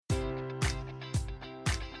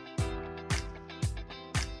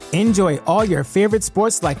Enjoy all your favorite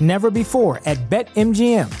sports like never before at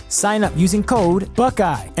BetMGM. Sign up using code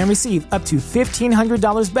Buckeye and receive up to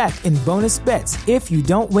 $1,500 back in bonus bets if you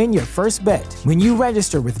don't win your first bet. When you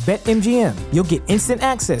register with BetMGM, you'll get instant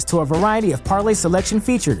access to a variety of parlay selection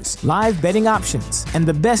features, live betting options, and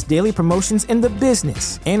the best daily promotions in the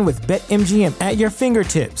business. And with BetMGM at your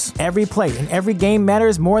fingertips, every play and every game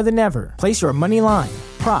matters more than ever. Place your money line,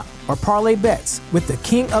 prop, or parlay bets with the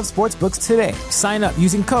king of sportsbooks today. Sign up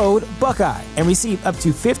using code Buckeye and receive up to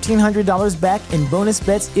 $1,500 back in bonus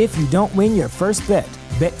bets if you don't win your first bet.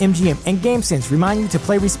 BetMGM and GameSense remind you to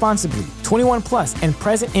play responsibly. 21 plus and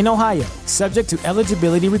present in Ohio, subject to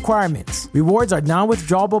eligibility requirements. Rewards are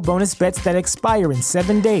non-withdrawable bonus bets that expire in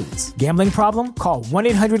 7 days. Gambling problem? Call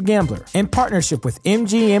 1-800-GAMBLER. In partnership with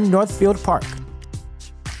MGM Northfield Park.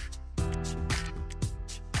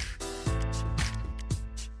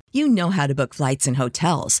 You know how to book flights and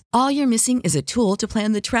hotels. All you're missing is a tool to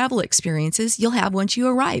plan the travel experiences you'll have once you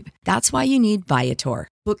arrive. That's why you need Viator.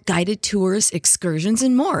 Book guided tours, excursions,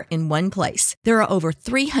 and more in one place. There are over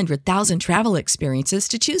 300,000 travel experiences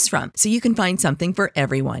to choose from, so you can find something for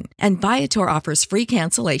everyone. And Viator offers free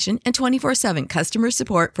cancellation and 24/7 customer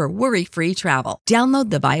support for worry-free travel.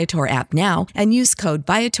 Download the Viator app now and use code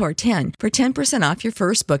Viator10 for 10% off your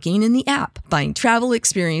first booking in the app. Find travel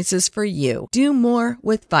experiences for you. Do more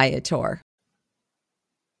with Viator.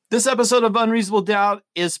 This episode of Unreasonable Doubt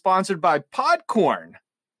is sponsored by Podcorn.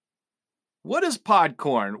 What is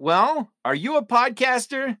Podcorn? Well, are you a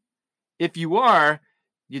podcaster? If you are,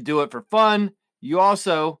 you do it for fun. You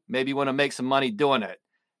also maybe want to make some money doing it.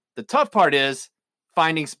 The tough part is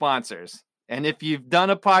finding sponsors. And if you've done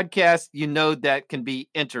a podcast, you know that can be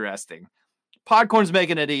interesting. Podcorn's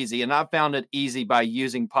making it easy, and I found it easy by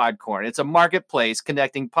using Podcorn. It's a marketplace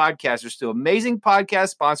connecting podcasters to amazing podcast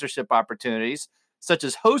sponsorship opportunities, such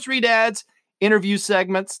as host read ads, interview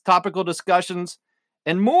segments, topical discussions,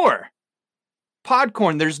 and more.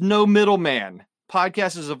 Podcorn, there's no middleman.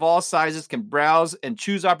 Podcasters of all sizes can browse and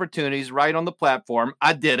choose opportunities right on the platform.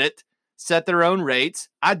 I did it. Set their own rates.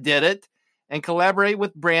 I did it. And collaborate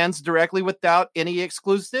with brands directly without any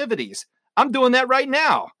exclusivities. I'm doing that right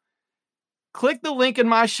now. Click the link in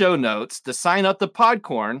my show notes to sign up to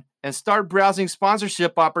Podcorn and start browsing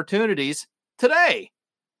sponsorship opportunities today.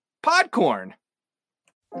 Podcorn.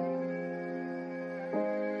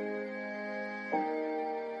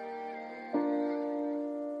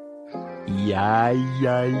 Yay.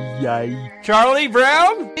 Charlie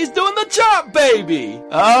Brown? He's doing the chop, baby!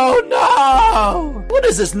 Oh no! What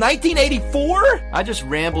is this, 1984? I just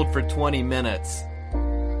rambled for 20 minutes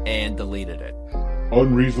and deleted it.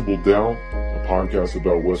 Unreasonable Doubt, a podcast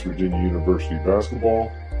about West Virginia University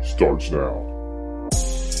basketball, starts now.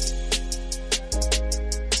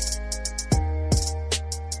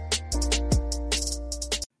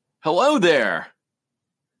 Hello there!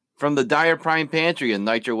 From the Dyer Prime Pantry in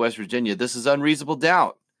Nitro, West Virginia, this is Unreasonable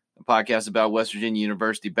Doubt, a podcast about West Virginia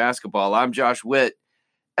University basketball. I'm Josh Witt.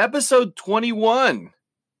 Episode 21,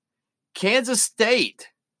 Kansas State.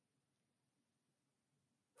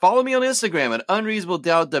 Follow me on Instagram at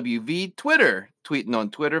UnreasonableDoubtWV, Twitter, tweeting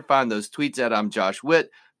on Twitter. Find those tweets at I'm Josh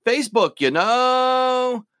Witt. Facebook,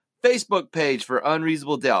 Facebook page for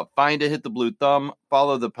Unreasonable Doubt. Find it, hit the blue thumb,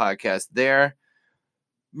 follow the podcast there.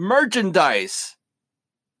 Merchandise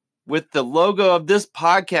with the logo of this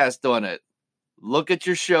podcast on it. Look at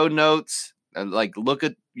your show notes, look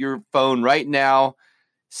at your phone right now,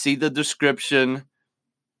 see the description.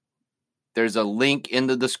 There's a link in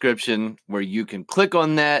the description where you can click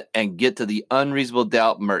on that and get to the Unreasonable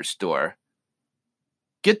Doubt merch store.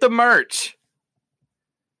 Get the merch.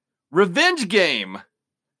 Revenge game,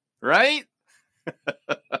 right?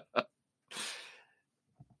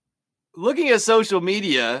 Looking at social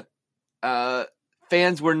media,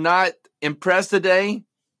 fans were not impressed today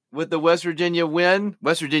with the West Virginia win.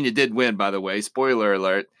 West Virginia did win, by the way. Spoiler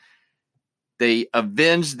alert. They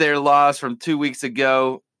avenged their loss from 2 weeks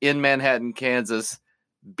ago in Manhattan, Kansas.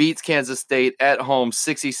 Beats Kansas State at home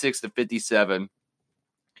 66-57.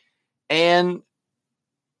 And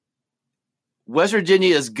West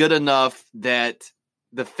Virginia is good enough that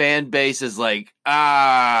the fan base is like,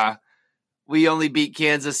 we only beat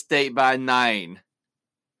Kansas State by 9.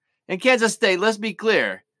 And Kansas State, let's be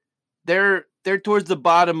clear, they're towards the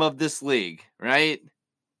bottom of this league, right?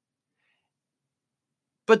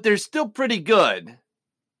 But they're still pretty good.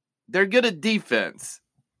 They're good at defense.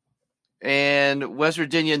 And West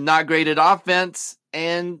Virginia not great at offense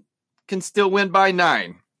and can still win by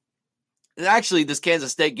 9. And actually, this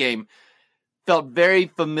Kansas State game felt very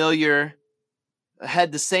familiar,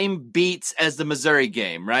 had the same beats as the Missouri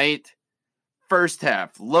game, right? First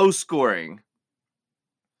half, low scoring.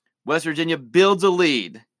 West Virginia builds a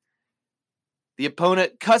lead. The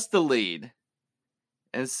opponent cuts the lead.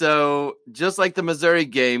 And so, just like the Missouri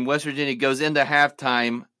game, West Virginia goes into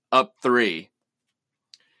halftime up 3.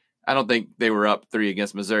 I don't think they were up 3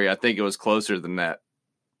 against Missouri. I think it was closer than that.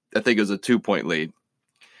 I think it was a 2-point lead.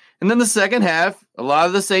 And then the second half, a lot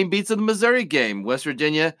of the same beats of the Missouri game. West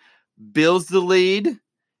Virginia builds the lead,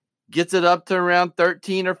 gets it up to around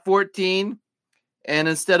 13 or 14, and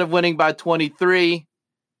instead of winning by 23,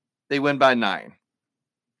 they win by 9.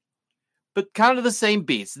 But kind of the same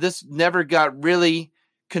beats. This never got really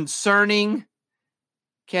concerning.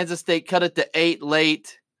 Kansas State cut it to 8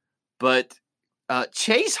 late, but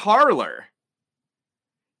Chase Harler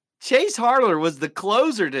was the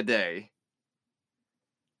closer today.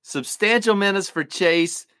 Substantial minutes for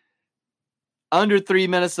Chase. Under 3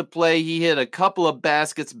 minutes to play, he hit a couple of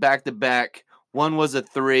baskets back-to-back. One was a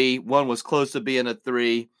 3. One was close to being a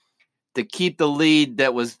 3. To keep the lead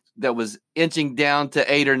that was inching down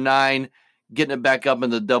to 8 or 9, getting it back up in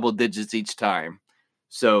the double digits each time.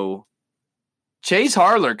 So Chase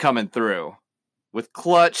Harler coming through with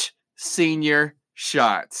clutch senior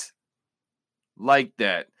shots. Like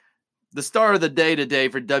that. The star of the day today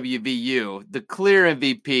for WVU, the clear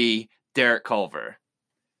MVP, Derek Culver.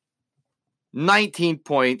 19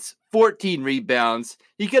 points, 14 rebounds.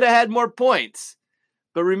 He could have had more points.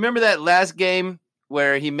 But remember that last game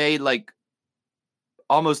where he made like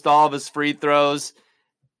almost all of his free throws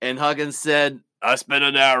and Huggins said, I spent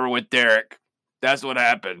an hour with Derek. That's what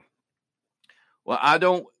happened. Well, I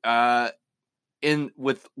don't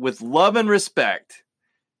with love and respect,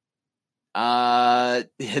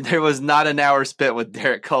 there was not an hour spent with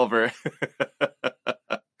Derek Culver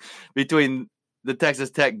between the Texas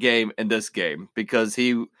Tech game and this game, because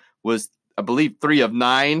he was, I believe, 3 of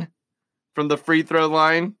 9 from the free throw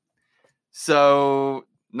line. So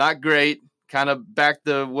not great. Kind of back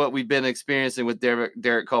to what we've been experiencing with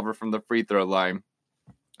Derek Culver from the free throw line.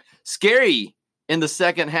 Scary in the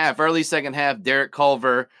second half, early second half, Derek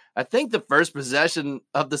Culver, I think the first possession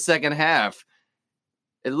of the second half,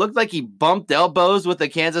 it looked like he bumped elbows with a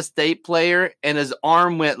Kansas State player and his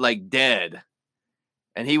arm went like dead.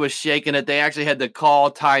 And he was shaking it. They actually had to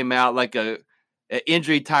call timeout, like an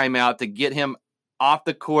injury timeout, to get him off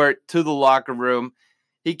the court to the locker room.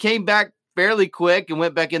 He came back fairly quick and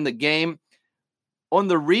went back in the game. On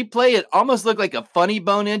the replay, it almost looked like a funny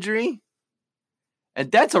bone injury.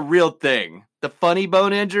 And that's a real thing. The funny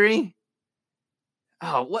bone injury.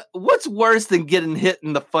 Oh, what's worse than getting hit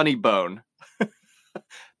in the funny bone?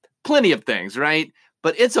 Plenty of things, right?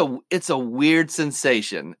 But it's a weird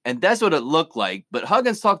sensation, and that's what it looked like. But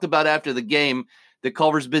Huggins talked about after the game that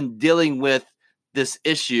Culver's been dealing with this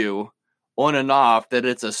issue on and off, that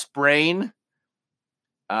it's a sprain.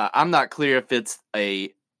 I'm not clear if it's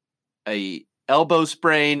a elbow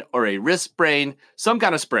sprain or a wrist sprain, some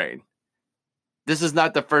kind of sprain. This is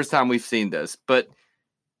not the first time we've seen this, but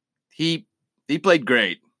he played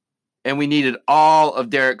great, and we needed all of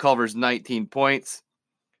Derek Culver's 19 points.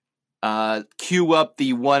 Cue up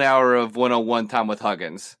the 1 hour of 101 time with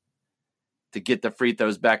Huggins to get the free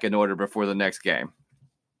throws back in order before the next game.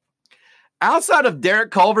 Outside of Derek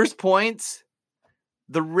Culver's points,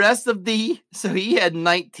 the rest of so he had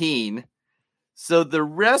 19. So the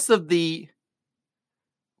rest of the,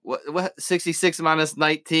 what 66 minus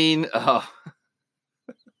 19? Oh.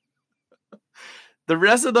 The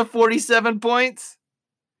rest of the 47 points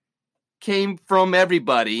came from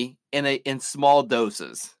everybody in small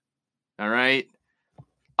doses. All right.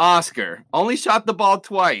 Oscar only shot the ball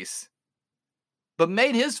twice, but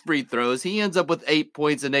made his free throws. He ends up with 8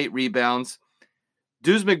 points and 8 rebounds.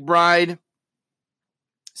 Deuce McBride,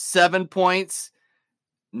 7 points.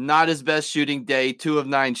 Not his best shooting day. 2 of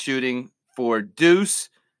 9 shooting for Deuce,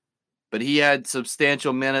 but he had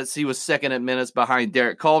substantial minutes. He was second in minutes behind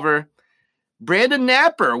Derek Culver. Brandon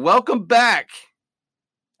Napper, welcome back.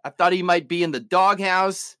 I thought he might be in the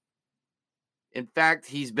doghouse. In fact,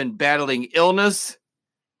 he's been battling illness.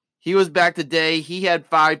 He was back today. He had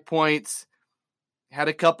 5 points, had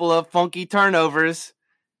a couple of funky turnovers,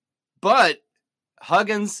 but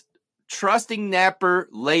Huggins trusting Napper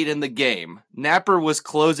late in the game. Napper was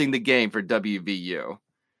closing the game for WVU.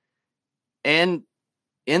 And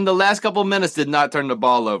in the last couple of minutes did not turn the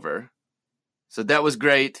ball over. So that was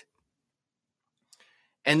great.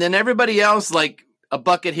 And then everybody else, like a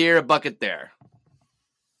bucket here, a bucket there.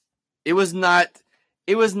 It was not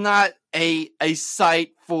a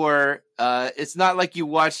sight for, it's not like you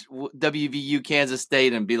watch WVU Kansas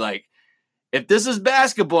State and be like, if this is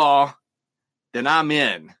basketball, then I'm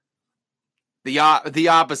in. The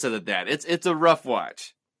opposite of that. It's a rough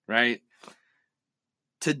watch, right?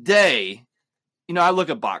 Today, I look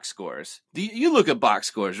at box scores. You look at box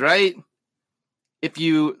scores, right? If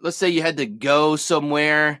let's say you had to go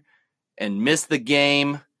somewhere and miss the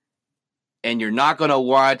game and you're not going to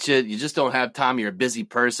watch it, you just don't have time, you're a busy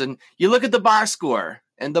person, you look at the box score,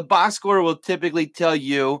 and the box score will typically tell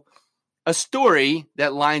you a story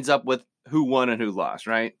that lines up with who won and who lost,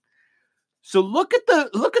 right? So look at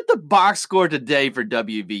the box score today for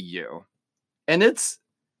WVU. And it's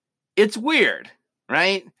weird,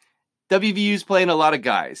 right? WVU's playing a lot of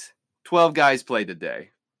guys. 12 guys played today.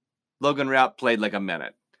 Logan Routt played like a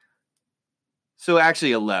minute. So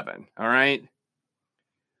actually 11, all right?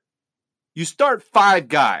 You start 5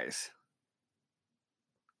 guys.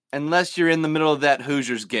 Unless you're in the middle of that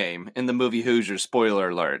Hoosiers game in the movie Hoosiers, spoiler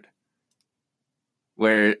alert,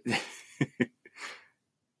 where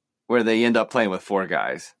they end up playing with 4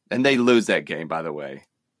 guys. And they lose that game, by the way.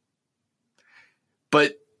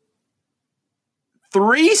 But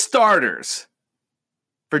 3 starters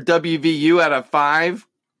for WVU out of 5,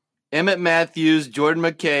 Emmett Matthews, Jordan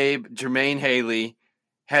McCabe, Jermaine Haley,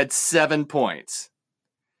 had 7 points.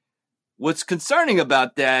 What's concerning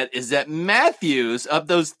about that is that Matthews, of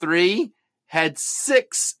those 3, had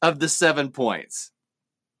 6 of the 7 points.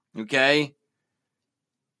 Okay?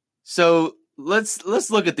 So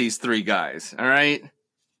let's look at these 3 guys, all right?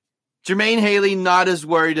 Jermaine Haley, not as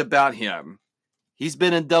worried about him. He's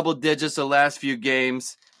been in double digits the last few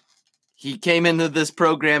games. He came into this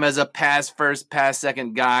program as a pass first, pass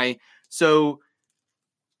second guy. So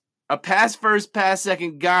a pass first, pass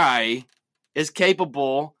second guy is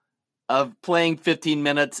capable of playing 15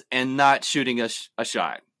 minutes and not shooting a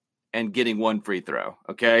shot and getting 1 free throw,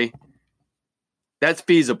 okay? That's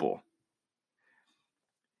feasible.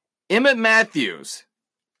 Emmett Matthews,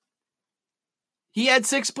 he had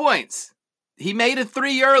 6 points. He made a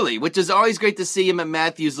 3 early, which is always great to see Emmett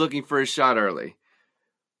Matthews looking for a shot early.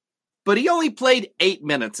 But he only played 8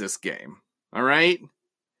 minutes this game, all right?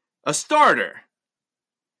 A starter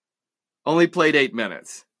only played 8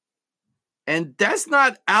 minutes. And that's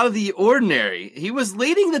not out of the ordinary. He was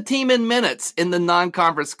leading the team in minutes in the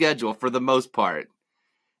non-conference schedule for the most part.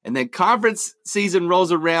 And then conference season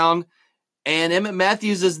rolls around, and Emmett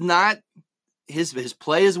Matthews is not, his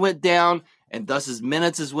play has went down, and thus his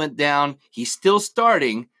minutes has went down. He's still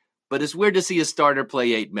starting, but it's weird to see a starter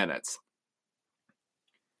play 8 minutes.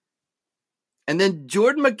 And then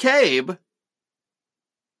Jordan McCabe,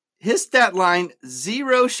 his stat line,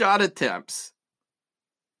 0 shot attempts.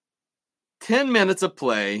 10 minutes of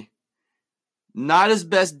play, not his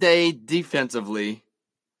best day defensively.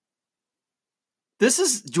 This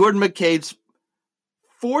is Jordan McCabe's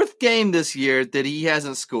 4th game this year that he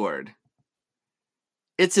hasn't scored.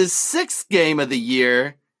 It's his 6th game of the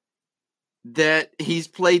year that he's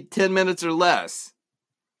played 10 minutes or less.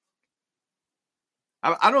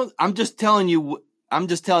 I'm just telling you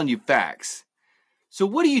facts. So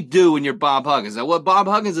what do you do when you're Bob Huggins? Now, what Bob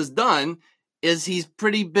Huggins has done is he's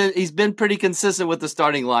been pretty consistent with the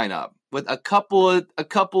starting lineup with a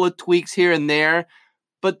couple of tweaks here and there,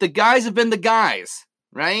 but the guys have been the guys,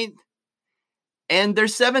 right? And they're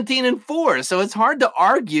 17-4, so it's hard to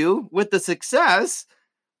argue with the success.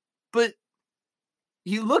 But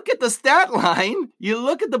you look at the stat line, you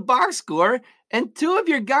look at the box score, and 2 of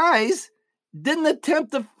your guys didn't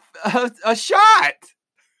attempt a shot.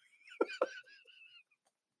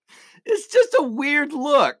 It's just a weird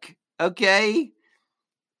look. Okay?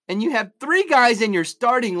 And you have 3 guys in your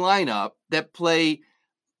starting lineup that play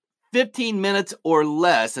 15 minutes or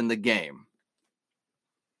less in the game.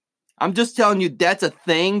 I'm just telling you that's a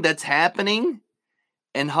thing that's happening,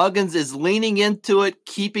 and Huggins is leaning into it,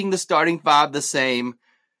 keeping the starting 5 the same,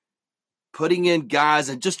 putting in guys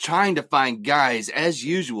and just trying to find guys, as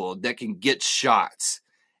usual, that can get shots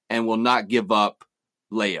and will not give up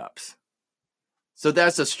layups. So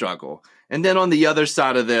that's a struggle. And then on the other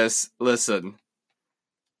side of this, listen,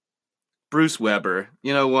 Bruce Weber,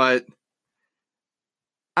 you know what?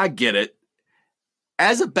 I get it.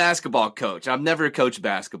 As a basketball coach, I've never coached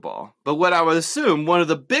basketball, but what I would assume one of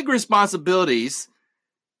the big responsibilities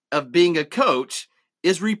of being a coach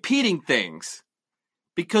is repeating things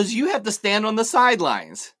because you have to stand on the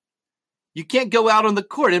sidelines. You can't go out on the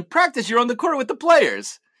court. In practice, you're on the court with the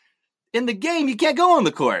players. In the game, you can't go on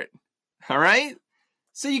the court. All right?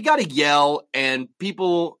 So you got to yell, and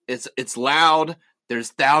people, it's loud. There's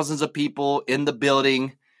thousands of people in the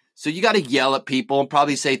building. So you got to yell at people and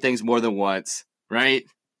probably say things more than once, right?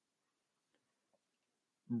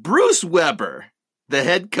 Bruce Weber, the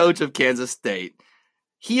head coach of Kansas State,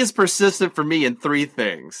 he is persistent for me in 3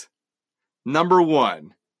 things. Number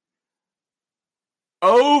 1,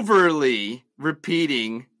 overly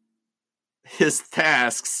repeating his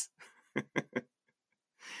tasks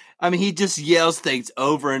I mean, he just yells things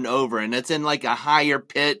over and over, and it's in like a higher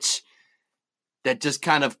pitch that just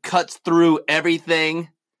kind of cuts through everything.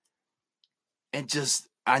 And just,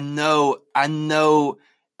 I know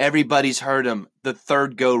everybody's heard him the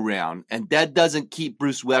third go round, and that doesn't keep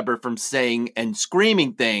Bruce Weber from saying and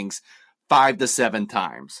screaming things 5 to 7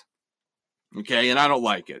 times. Okay, and I don't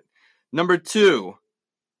like it. Number 2,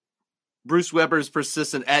 Bruce Weber is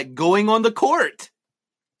persistent at going on the court.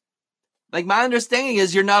 Like, my understanding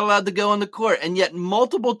is you're not allowed to go on the court, and yet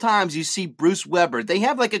multiple times you see Bruce Weber. They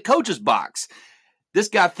have like a coach's box. This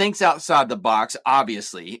guy thinks outside the box,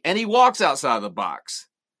 obviously, and he walks outside the box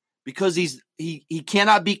because he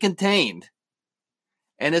cannot be contained.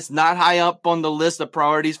 And it's not high up on the list of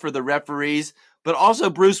priorities for the referees, but also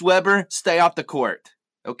Bruce Weber, stay off the court,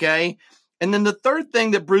 okay? And then the third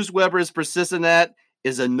thing that Bruce Weber is persistent at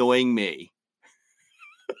is annoying me.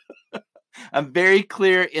 I'm very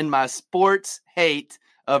clear in my sports hate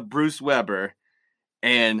of Bruce Weber,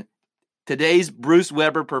 and today's Bruce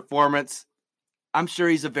Weber performance, I'm sure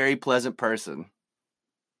he's a very pleasant person.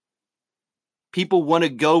 People want to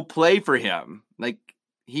go play for him. Like,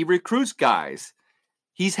 he recruits guys.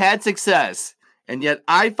 He's had success, and yet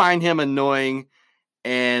I find him annoying,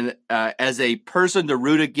 and as a person to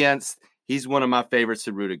root against, he's one of my favorites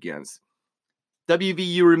to root against.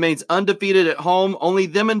 WVU remains undefeated at home. Only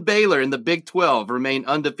them and Baylor in the Big 12 remain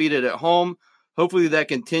undefeated at home. Hopefully that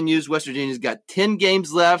continues. West Virginia's got 10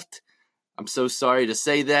 games left. I'm so sorry to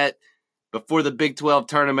say that. Before the Big 12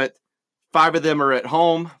 tournament, 5 of them are at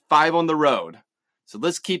home, 5 on the road. So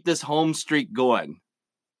let's keep this home streak going.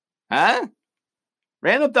 Huh?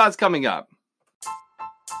 Random thoughts coming up.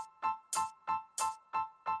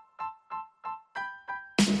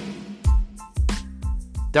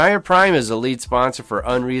 Dyer Prime is a lead sponsor for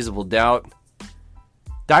Unreasonable Doubt.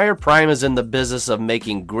 Dyer Prime is in the business of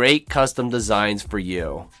making great custom designs for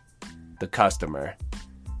you, the customer.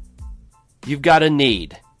 You've got a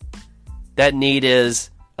need. That need is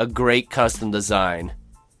a great custom design.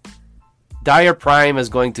 Dyer Prime is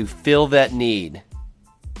going to fill that need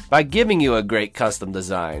by giving you a great custom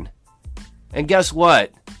design. And guess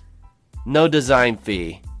what? No design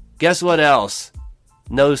fee. Guess what else?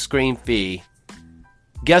 No screen fee.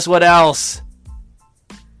 Guess what else?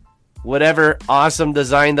 Whatever awesome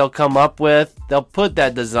design they'll come up with, they'll put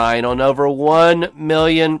that design on over 1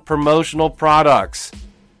 million promotional products.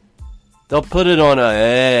 They'll put it on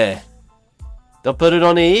They'll put it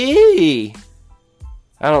on I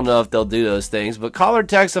don't know if they'll do those things, but call or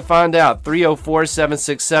text to find out.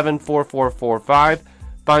 304-767-4445.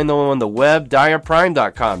 Find them on the web,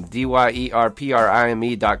 dyerprime.com,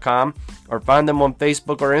 dyerprime.com, or find them on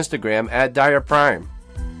Facebook or Instagram at Dyer Prime.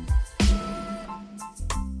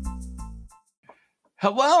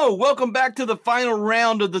 Hello, welcome back to the final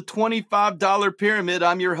round of the $25 pyramid.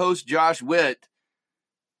 I'm your host, Josh Witt.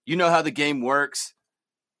 You know how the game works.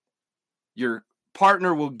 Your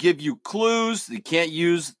partner will give you clues. You can't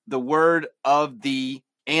use the word of the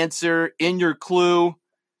answer in your clue.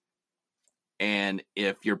 And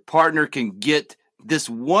if your partner can get this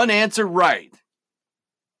one answer right,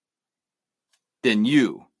 then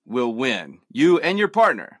you will win. You and your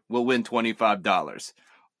partner will win $25.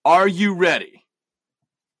 Are you ready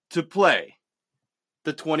to play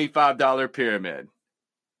the $25 pyramid?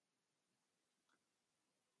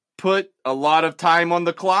 Put a lot of time on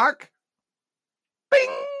the clock. Bing!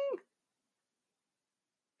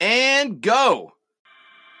 And go.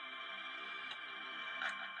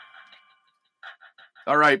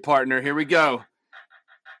 All right, partner, here we go.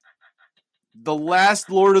 The last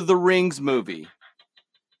Lord of the Rings movie.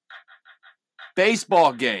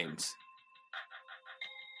 Baseball games.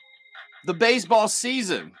 The baseball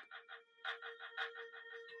season.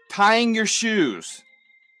 Tying your shoes.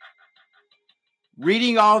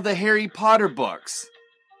 Reading all the Harry Potter books.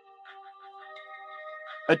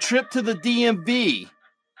 A trip to the DMV.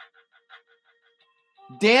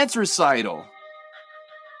 Dance recital.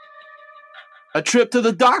 A trip to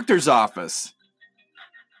the doctor's office.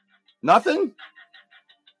 Nothing?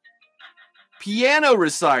 Piano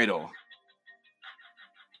recital.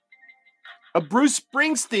 A Bruce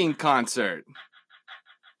Springsteen concert.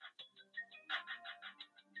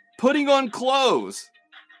 Putting on clothes.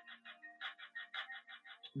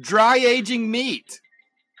 Dry aging meat.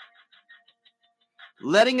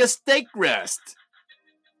 Letting a steak rest.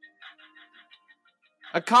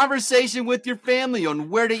 A conversation with your family on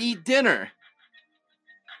where to eat dinner.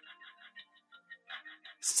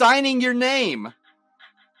 Signing your name.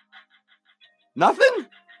 Nothing?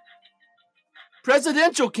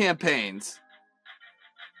 Presidential campaigns.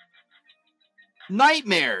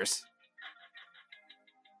 Nightmares.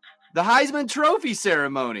 The Heisman Trophy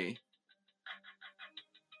ceremony.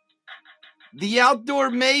 The outdoor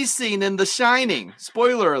maze scene in The Shining.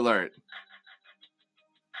 Spoiler alert.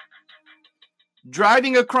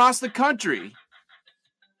 Driving across the country.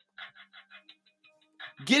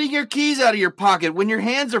 Getting your keys out of your pocket when your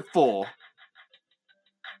hands are full.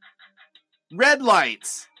 Red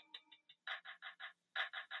lights.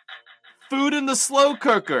 Food in the slow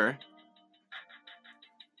cooker.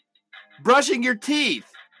 Brushing your teeth.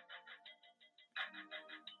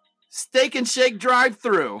 Steak and Shake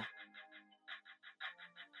drive-thru.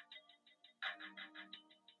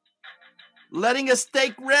 Letting a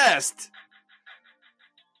steak rest.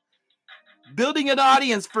 Building an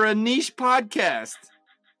audience for a niche podcast.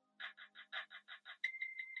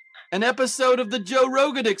 An episode of the Joe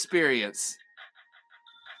Rogan Experience.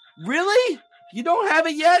 Really? You don't have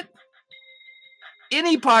it yet?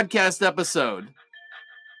 Any podcast episode.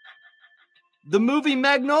 The movie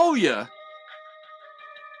Magnolia.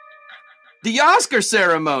 The Oscar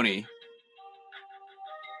ceremony.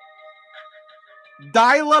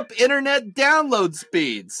 Dial-up internet download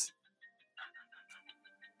speeds.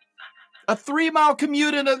 A 3-mile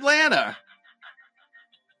commute in Atlanta.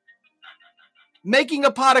 Making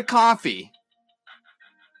a pot of coffee.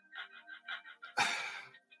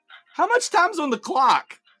 How much time's on the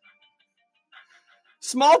clock?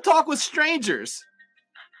 Small talk with strangers.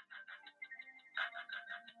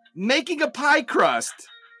 Making a pie crust.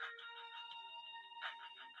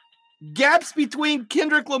 Gaps between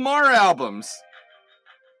Kendrick Lamar albums.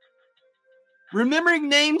 Remembering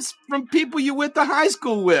names from people you went to high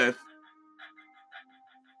school with.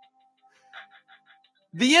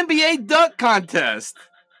 The NBA dunk contest.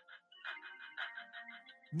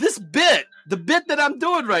 This bit, the bit that I'm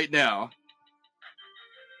doing right now.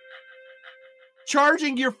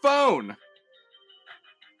 Charging your phone.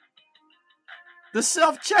 The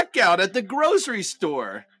self-checkout at the grocery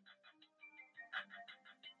store.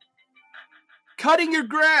 Cutting your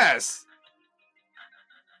grass.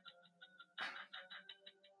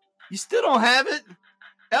 You still don't have it?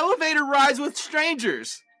 Elevator rides with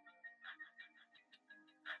strangers.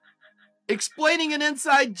 Explaining an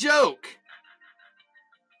inside joke.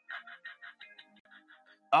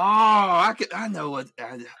 Oh, I know what.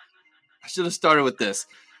 I should have started with this.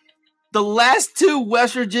 The last 2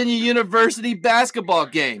 West Virginia University basketball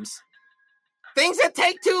games. Things that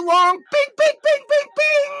take too long. Bing, bing, bing, bing,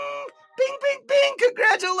 bing. Bing, bing, bing.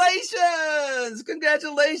 Congratulations.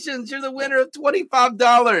 Congratulations. You're the winner of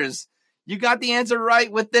 $25. You got the answer right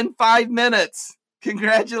within 5 minutes.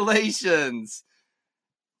 Congratulations.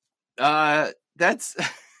 That's...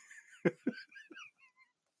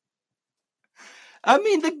 I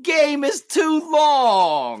mean, the game is too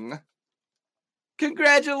long.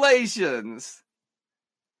 Congratulations.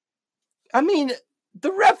 I mean,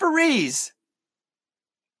 the referees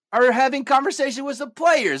are having conversations with the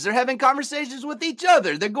players. They're having conversations with each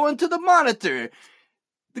other. They're going to the monitor.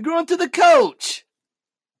 They're going to the coach.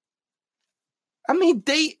 I mean,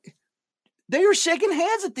 they were shaking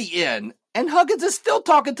hands at the end, and Huggins is still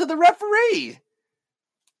talking to the referee.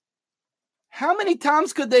 How many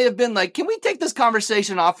times could they have been like, can we take this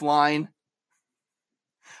conversation offline?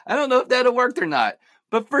 I don't know if that would have worked or not.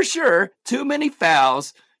 But for sure, too many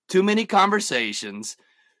fouls, too many conversations,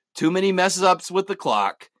 too many messes ups with the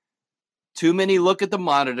clock, too many look at the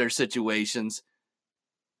monitor situations,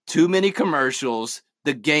 too many commercials.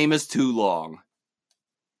 The game is too long.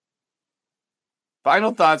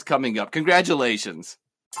 Final thoughts coming up. Congratulations.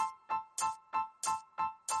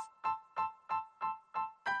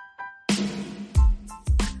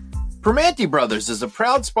 Primanti Brothers is a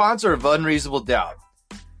proud sponsor of Unreasonable Doubt.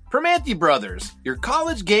 Primanti Brothers, your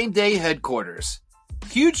college game day headquarters.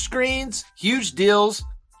 Huge screens, huge deals,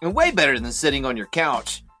 and way better than sitting on your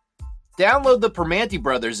couch. Download the Primanti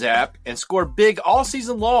Brothers app and score big all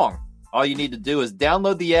season long. All you need to do is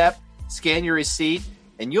download the app, scan your receipt,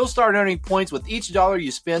 and you'll start earning points with each dollar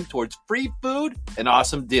you spend towards free food and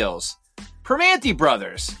awesome deals. Primanti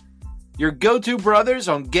Brothers, your go-to brothers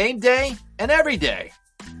on game day and every day.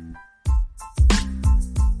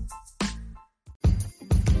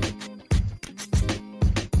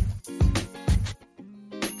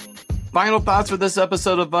 Final thoughts for this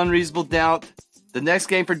episode of Unreasonable Doubt. The next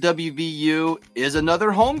game for WVU is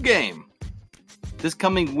another home game. This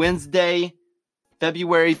coming Wednesday,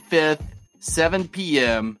 February 5th, 7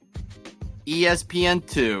 p.m.,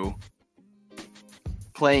 ESPN2,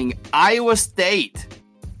 playing Iowa State,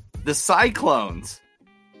 the Cyclones.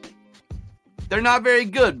 They're not very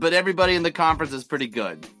good, but everybody in the conference is pretty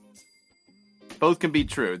good. Both can be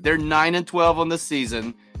true. They're 9-12 on the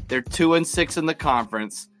season. They're 2-6 in the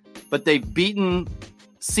conference. But they've beaten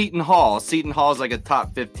Seton Hall. Seton Hall is like a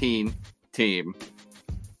top 15 team.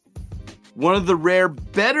 One of the rare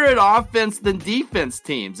better at offense than defense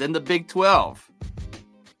teams in the Big 12.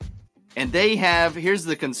 And they have, here's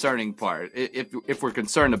the concerning part, if we're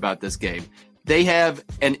concerned about this game, they have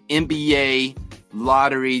an NBA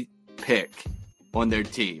lottery pick on their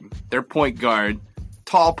team. Their point guard,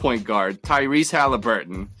 tall point guard, Tyrese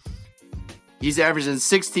Halliburton. He's averaging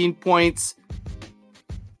 16 points,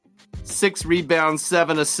 6 rebounds,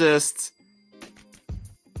 7 assists,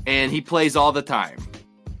 and he plays all the time.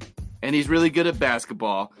 And he's really good at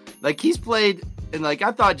basketball. Like, he's played, and like,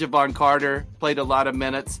 I thought Javon Carter played a lot of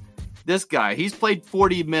minutes. This guy, he's played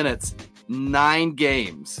 40 minutes, 9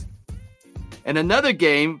 games. And another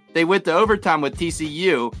game, they went to overtime with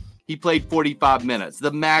TCU. He played 45 minutes,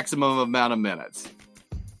 the maximum amount of minutes.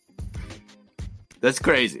 That's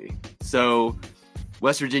crazy. So,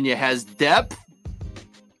 West Virginia has depth.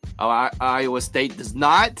 Iowa State does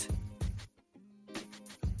not.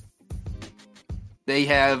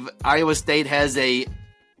 Iowa State has a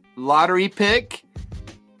lottery pick.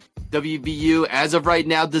 WVU, as of right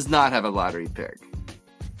now, does not have a lottery pick.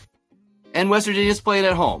 And West Virginia's playing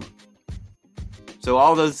at home. So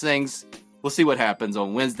all those things, we'll see what happens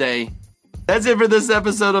on Wednesday. That's it for this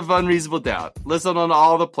episode of Unreasonable Doubt. Listen on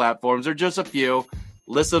all the platforms, or just a few.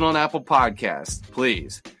 Listen on Apple Podcasts,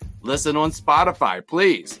 please. Listen on Spotify,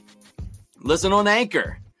 please. Listen on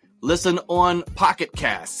Anchor. Listen on Pocket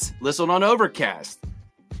Casts. Listen on Overcast.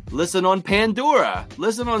 Listen on Pandora.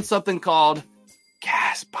 Listen on something called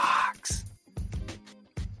CastBox.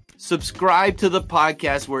 Subscribe to the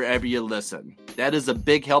podcast wherever you listen. That is a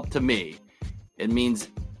big help to me. It means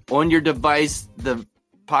on your device, the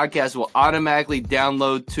podcast will automatically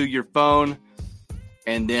download to your phone,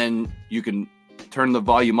 and then you can turn the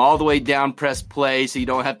volume all the way down, press play, so you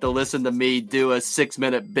don't have to listen to me do a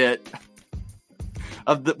 6-minute bit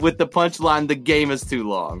with the punchline, "The game is too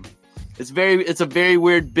long." It's a very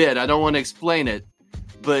weird bit. I don't want to explain it,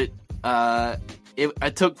 but I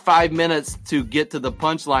took 5 minutes to get to the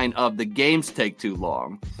punchline of "the games take too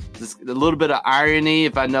long." Just a little bit of irony,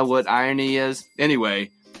 if I know what irony is.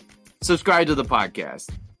 Anyway, subscribe to the podcast.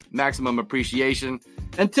 Maximum appreciation.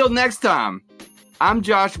 Until next time, I'm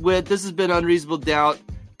Josh Witt. This has been Unreasonable Doubt.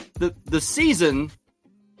 The season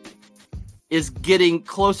is getting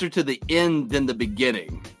closer to the end than the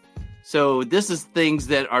beginning. So this is things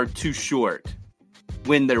that are too short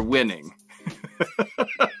when they're winning.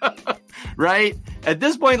 Right? At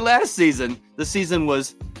this point last season, the season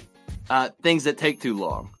was things that take too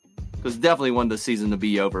long. Because definitely wanted the season to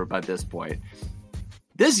be over by this point.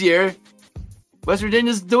 This year, West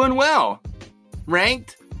Virginia's doing well.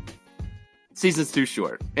 Ranked. Season's too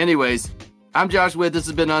short. Anyways, I'm Josh Witt. This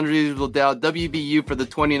has been Unreasonable Doubt. WVU for the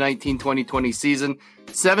 2019-2020 season.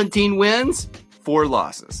 17 wins, 4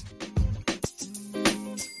 losses.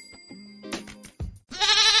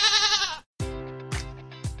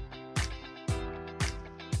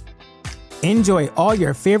 Enjoy all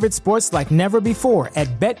your favorite sports like never before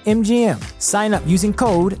at BetMGM. Sign up using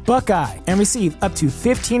code Buckeye and receive up to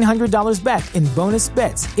 $1,500 back in bonus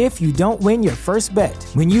bets if you don't win your first bet.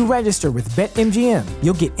 When you register with BetMGM,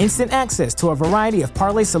 you'll get instant access to a variety of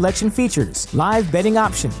parlay selection features, live betting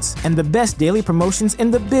options, and the best daily promotions in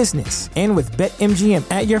the business. And with BetMGM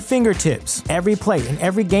at your fingertips, every play and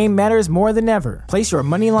every game matters more than ever. Place your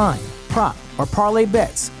money line, prop, or parlay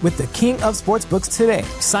bets with the king of sportsbooks today.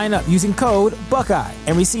 Sign up using code Buckeye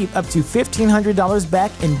and receive up to $1,500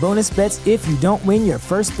 back in bonus bets if you don't win your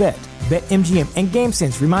first bet. BetMGM and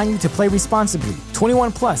GameSense remind you to play responsibly.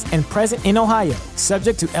 21 plus and present in Ohio,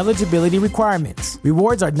 subject to eligibility requirements.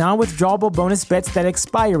 Rewards are non-withdrawable bonus bets that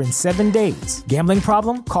expire in 7 days. Gambling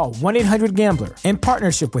problem? Call 1-800-GAMBLER. In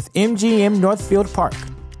partnership with MGM Northfield Park.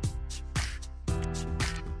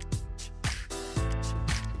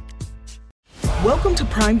 Welcome to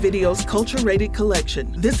Prime Video's Culture-Rated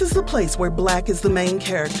Collection. This is the place where Black is the main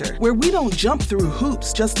character, where we don't jump through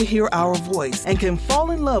hoops just to hear our voice, and can fall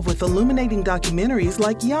in love with illuminating documentaries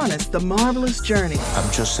like Giannis, The Marvelous Journey.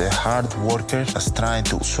 I'm just a hard worker that's trying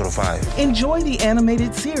to survive. Enjoy the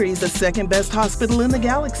animated series, The Second Best Hospital in the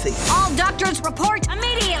Galaxy. All doctors report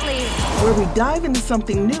immediately! Where we dive into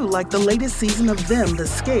something new like the latest season of Them, The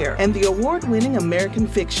Scare, and the award-winning American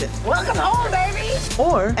Fiction. Welcome home, baby! Legend.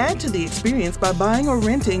 Or add to the experience by buying or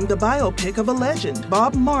renting the biopic of a legend,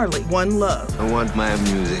 Bob Marley, One Love. I want my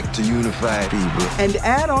music to unify people. And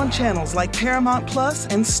add on channels like Paramount Plus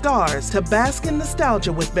and Stars to bask in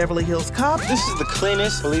nostalgia with Beverly Hills Cop. This is the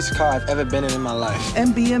cleanest police car I've ever been in my life.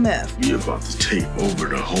 And BMF. You're about to take over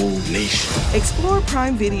the whole nation. Explore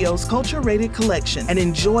Prime Video's culture-rated collection and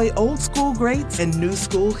enjoy old school greats and new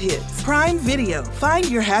school hits. Prime Video. Find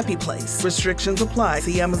your happy place. Restrictions apply.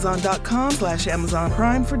 See Amazon.com/Amazon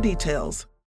Prime for details.